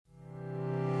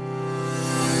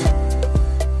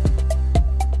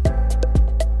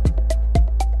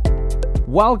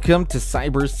Welcome to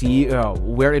Cyber CEO,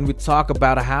 wherein we talk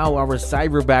about how our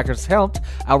cyberbackers helped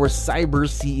our cyber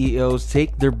CEOs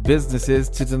take their businesses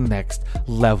to the next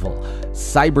level.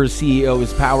 Cyber CEO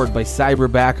is powered by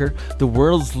Cyberbacker, the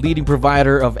world's leading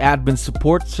provider of admin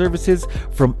support services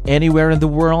from anywhere in the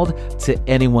world to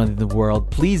anyone in the world.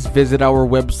 Please visit our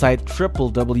website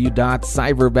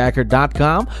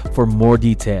www.cyberbacker.com for more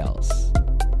details.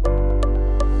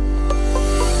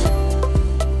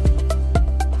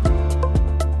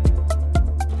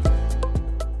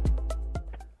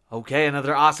 Okay,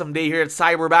 another awesome day here at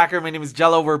Cyberbacker. My name is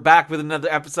Jello. We're back with another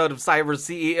episode of Cyber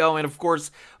CEO. And of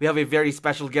course, we have a very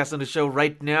special guest on the show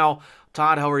right now.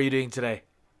 Todd, how are you doing today?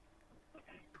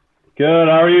 Good.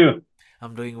 How are you?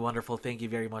 I'm doing wonderful. Thank you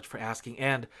very much for asking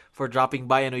and for dropping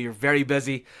by. I know you're very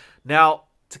busy. Now,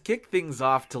 to kick things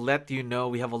off, to let you know,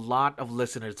 we have a lot of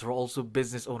listeners who are also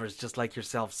business owners just like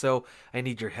yourself. So I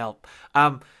need your help.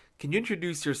 Can you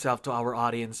introduce yourself to our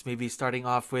audience, maybe starting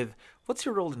off with, what's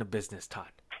your role in the business,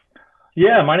 Todd?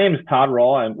 Yeah, my name is Todd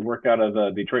Rawl. I work out of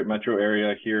the Detroit metro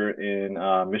area here in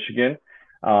Michigan.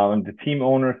 I'm the team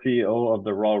owner, CEO of the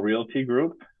Rawl Realty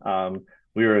Group.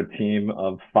 We are a team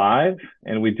of 5,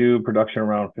 and we do production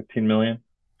around $15 million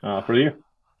per year.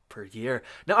 Per year.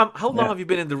 Now, how long have you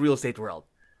been in the real estate world?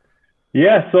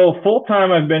 Yeah, so full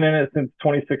time I've been in it since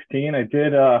 2016. I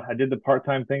did the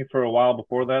part-time things for a while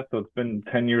before that, so it's been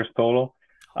 10 years total.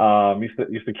 Used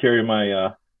to carry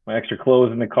my extra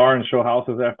clothes in the car and show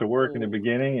houses after work in the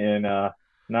beginning, and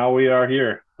now we are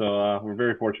here, so we're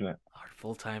very fortunate.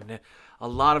 Full-time, a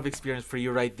lot of experience for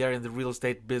you right there in the real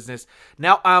estate business.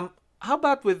 Now, how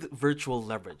about with virtual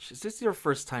leverage? Is this your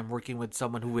first time working with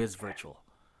someone who is virtual?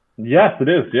 Yes, it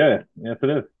is. Yes, it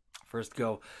is. First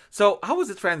go. So how was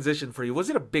the transition for you? Was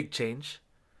it a big change?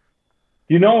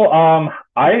 I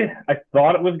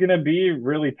thought it was going to be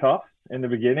really tough in the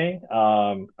beginning.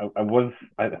 I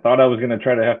thought I was going to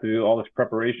try to have to do all this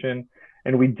preparation,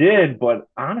 and we did. But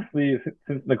honestly,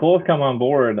 since Nicole's come on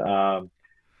board,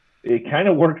 it kind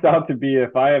of works out to be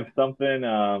if I have something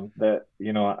that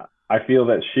I feel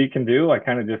that she can do, I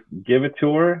kind of just give it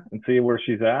to her and see where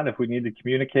she's at. If we need to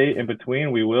communicate in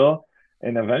between, we will,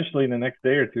 and eventually in the next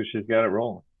day or two, she's got it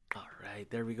rolling.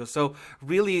 There we go. So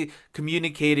really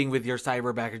communicating with your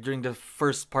cyberbacker during the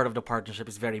first part of the partnership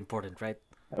is very important, right?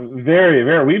 Very,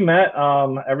 very. We met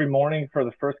every morning for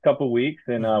the first couple of weeks,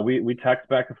 and we text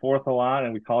back and forth a lot,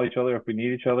 and we call each other if we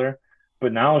need each other.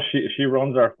 But now she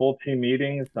runs our full team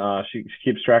meetings. She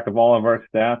keeps track of all of our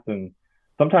stats, and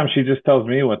sometimes she just tells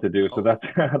me what to do. So that's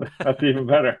even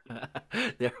better.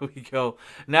 There we go.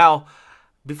 Now,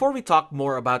 before we talk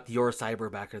more about your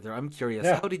cyberbacker there, I'm curious,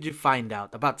 how did you find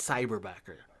out about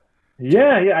Cyberbacker?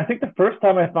 Yeah. I think the first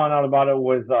time I found out about it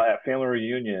was at Family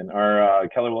Reunion, our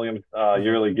Keller Williams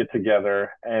yearly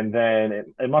get-together. And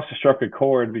then it must have struck a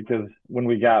chord because when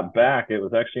we got back, it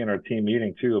was actually in our team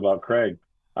meeting, too, about Craig.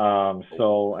 And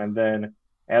then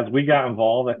as we got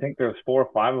involved, I think there's 4 or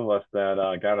 5 of us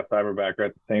that got a cyberbacker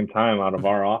at the same time out of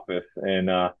our office.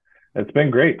 And it's been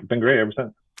great. It's been great ever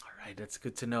since. That's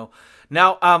good to know.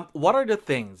 Now, what are the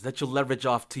things that you leverage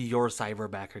off to your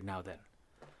cyberbacker now then?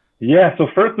 Yeah, so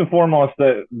first and foremost,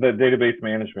 the database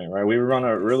management, right? We run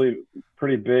a really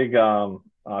pretty big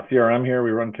CRM here.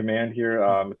 We run Command here.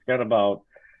 It's got about,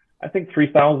 I think,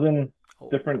 3,000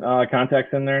 different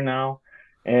contacts in there now.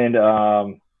 And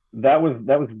that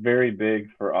was very big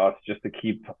for us just to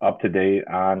keep up to date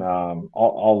on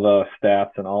all the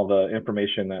stats and all the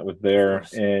information that was there.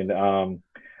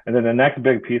 And then the next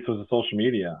big piece was the social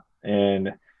media.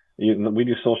 And we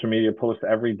do social media posts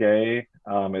every day,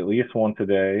 at least once a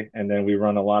day. And then we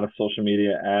run a lot of social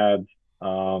media ads.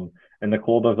 And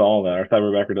Nicole does all of that. Our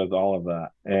cyberbacker does all of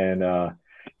that. And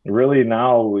really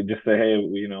now we just say, hey,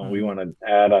 we want to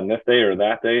add on this day or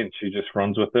that day. And she just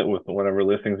runs with it with whatever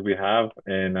listings we have.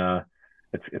 And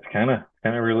it's kind of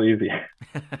really easy.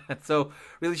 So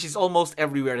really, she's almost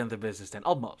everywhere in the business then,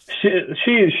 almost. She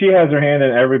has her hand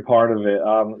in every part of it.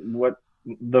 What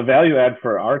the value add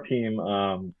for our team,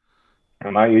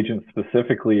 and my agents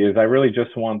specifically, is I really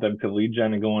just want them to lead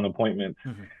gen and go on appointments.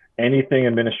 Mm-hmm. Anything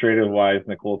administrative wise,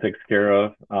 Nicole takes care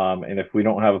of. And if we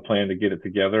don't have a plan to get it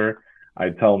together, I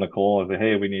tell Nicole, I say,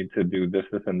 hey, we need to do this,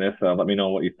 and this. Let me know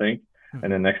what you think. Mm-hmm.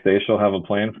 And the next day she'll have a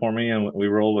plan for me and we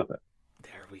roll with it.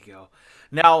 There we go.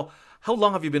 Now, how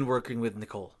long have you been working with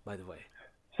Nicole, by the way?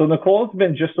 So Nicole's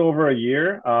been just over a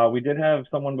year. We did have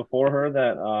someone before her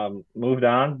that moved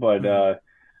on, but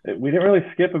we didn't really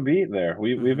skip a beat there.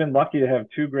 We've been lucky to have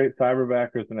 2 great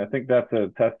cyberbackers, and I think that's a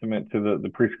testament to the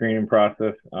pre-screening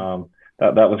process.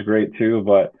 That was great too,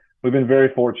 but we've been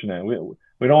very fortunate. We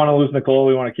don't want to lose Nicole.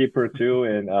 We want to keep her too,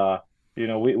 and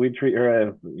we treat her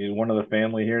as one of the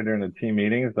family here during the team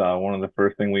meetings. One of the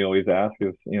first thing we always ask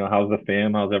is, how's the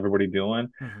fam? How's everybody doing?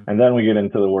 Mhm. And then we get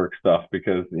into the work stuff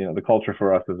because, the culture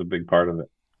for us is a big part of it.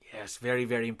 Yes, very,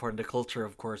 very important. The culture,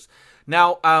 of course.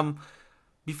 Now,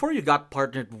 before you got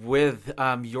partnered with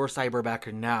your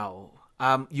cyberbacker now,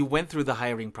 you went through the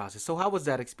hiring process. So how was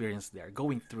that experience there,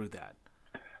 going through that?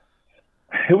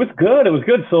 It was good. It was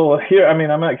good. So here, I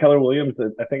mean, I'm at Keller Williams.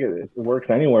 I think it works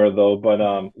anywhere though, but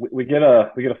Mhm. we get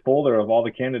a folder of all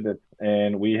the candidates,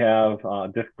 and we have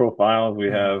disc profiles. We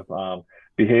Mhm. have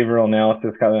behavioral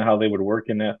analysis, kind of how they would work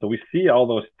in that. So we see all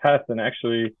those tests, and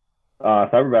actually,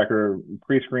 Cyberbacker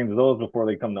pre-screens those before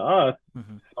they come to us.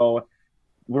 Mhm. So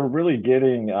we're really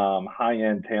getting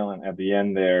high-end talent at the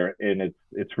end there, and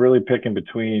it's really picking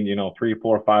between 3,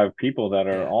 4, 5 people that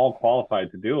are Yeah. all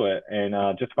qualified to do it,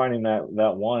 and just finding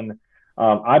that one.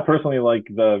 I personally like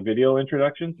the video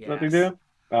introductions that they Yes. do.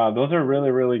 Those are really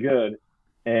really good,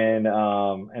 and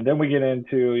then we get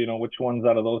into which ones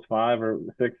out of those 5 or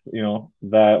 6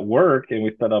 that work, and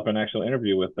we set up an actual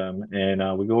interview with them,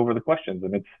 and we go over the questions,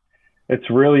 and it's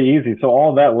really easy. So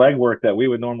all that legwork that we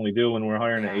would normally do when we're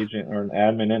hiring an Yeah. agent or an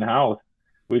admin in house,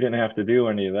 we didn't have to do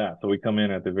any of that. So we come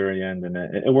in at the very end, and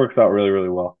it works out really, really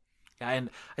well. Yeah, and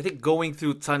I think going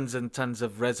through tons and tons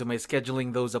of resumes,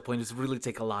 scheduling those appointments really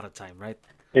take a lot of time, right?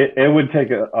 It would take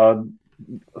a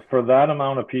for that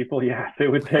amount of people, yes,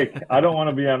 it would take. I don't want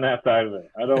to be on that side of it.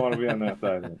 I don't want to be on that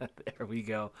side of it. There we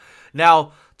go.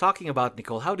 Now, talking about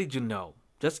Nicole, how did you know,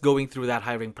 just going through that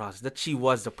hiring process, that she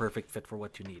was the perfect fit for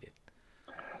what you needed?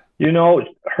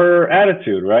 Her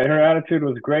attitude, right? Her attitude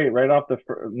was great right off the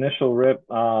initial rip,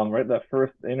 right that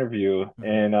first interview, Hmm.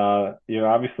 and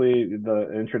obviously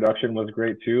the introduction was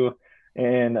great too,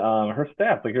 and her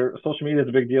stats, like her social media is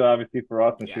a big deal, obviously for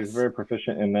us, and she's Yes. very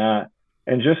proficient in that.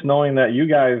 And just knowing that you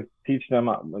guys teach them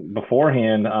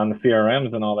beforehand on the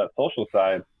CRMs and all that social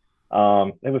side,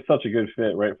 it was such a good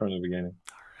fit right from the beginning.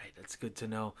 Right, that's good to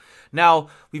know. Now,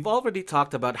 we've already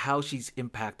talked about how she's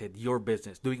impacted your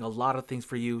business, doing a lot of things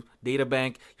for you, data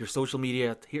bank, your social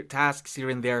media tasks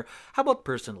here and there. How about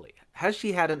personally? Has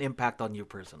she had an impact on you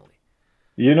personally?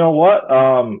 You know what?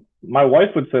 My wife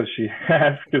would say she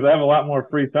has because I have a lot more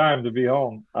free time to be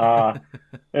home.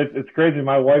 It's crazy.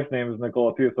 My wife's name is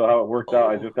Nicole too, so how it worked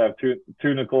out, I Oh. just have two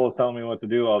Nicoles telling me what to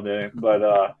do all day.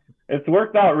 But it's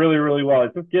worked out really, really well.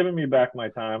 It's just giving me back my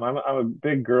time. I'm a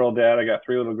big girl dad. I got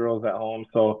 3 little girls at home,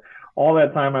 so all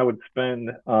that time I would spend,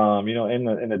 in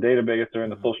the database or in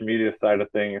the Mhm. social media side of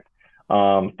things.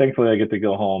 Thankfully, I get to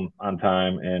go home on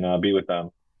time and be with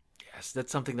them. Yes,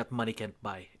 that's something that money can't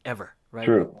buy ever, right?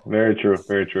 True. Very true. Yes.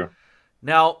 Very true.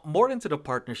 Now, more into the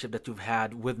partnership that you've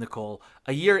had with Nicole,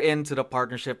 a year into the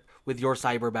partnership with your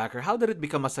cyberbacker, how did it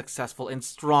become a successful and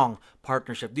strong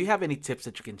partnership? Do you have any tips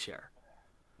that you can share?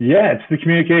 Yeah, it's the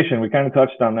communication. We kind of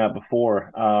touched on that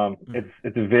before. It's Mhm.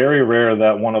 it's very rare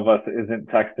that one of us isn't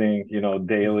texting, Mhm.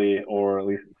 daily or at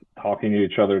least talking to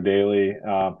each other daily.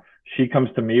 She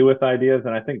comes to me with ideas,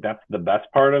 and I think that's the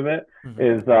best part of it. Mhm.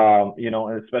 Is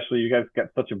and especially you guys got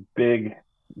such a big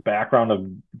background of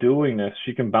doing this.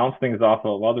 She can bounce things off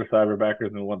of other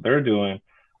cyberbackers and what they're doing.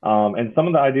 And some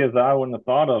of the ideas that I wouldn't have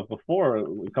thought of before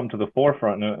come to the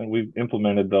forefront, and we've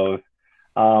implemented those.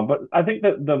 But I think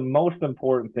that the most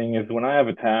important thing is when I have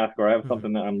a task or I have Mhm.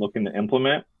 something that I'm looking to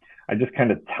implement, I just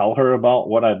kind of tell her about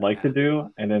what I'd like to Yeah. do,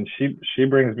 and then she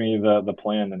brings me the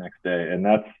plan the next day, and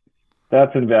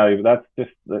that's invaluable. That's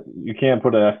just you can't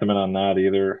put an estimate on that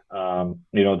either.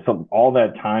 So all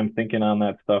that time thinking on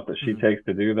that stuff that she Mhm. takes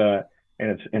to do that,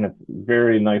 and it's in a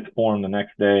very nice form the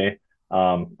next day.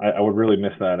 I would really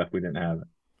miss that if we didn't have it.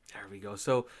 There we go.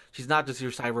 So she's not just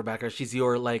your cyberbacker; she's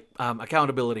your like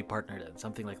accountability partner, then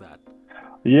something like that.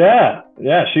 Yeah,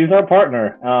 yeah, she's our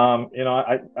partner.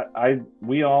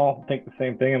 We all think the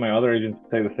same thing, and my other agents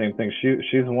say the same thing.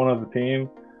 She's one of the team,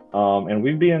 and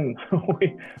we'd be in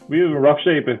we'd be in rough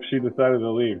shape if she decided to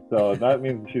leave. So that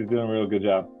means she's doing a real good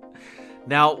job.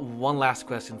 Now, one last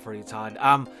question for you, Todd.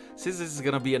 Since this is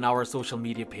gonna be on our social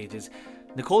media pages,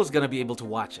 Nicole is gonna be able to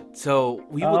watch it. So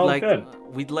Oh, good.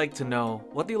 we'd like to know,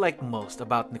 what do you like most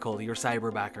about Nicole, your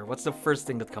cyberbacker? What's the first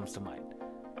thing that comes to mind?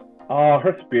 Oh,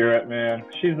 her spirit, man.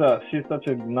 She's such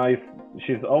a nice.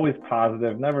 She's always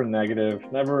positive, never negative,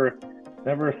 never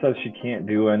says she can't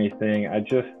do anything.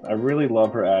 I really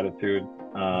love her attitude,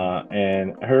 Mhm.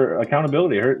 and her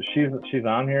accountability. She's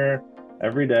on here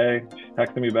every day. She's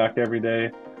texting me back every day.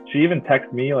 She even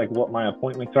texts me like what my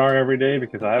appointments are every day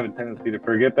because I have a tendency to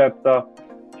forget that stuff.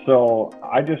 So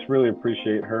I just really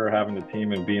appreciate her having the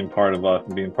team and being part of us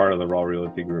and being part of the Raw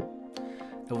Realty Group.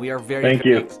 So we are very, Thank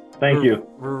very, you. Thank you.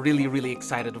 We're really, really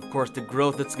excited. Of course, the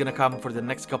growth that's going to come for the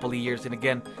next couple of years. And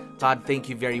again, Todd, thank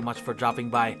you very much for dropping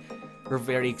by. We're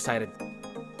very excited.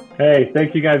 Hey,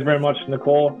 thank you guys very much,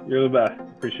 Nicole. You're the best.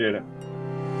 Appreciate it.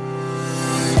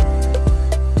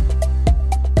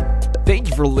 Thank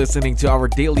you for listening to our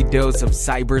daily dose of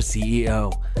Cyber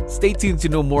CEO. Stay tuned to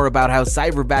know more about how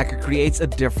Cyberbacker creates a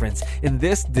difference in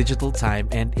this digital time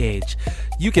and age.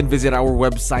 You can visit our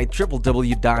website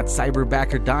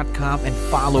www.cyberbacker.com and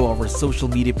follow our social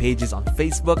media pages on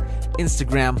Facebook,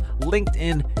 Instagram,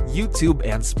 LinkedIn, YouTube,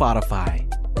 and Spotify.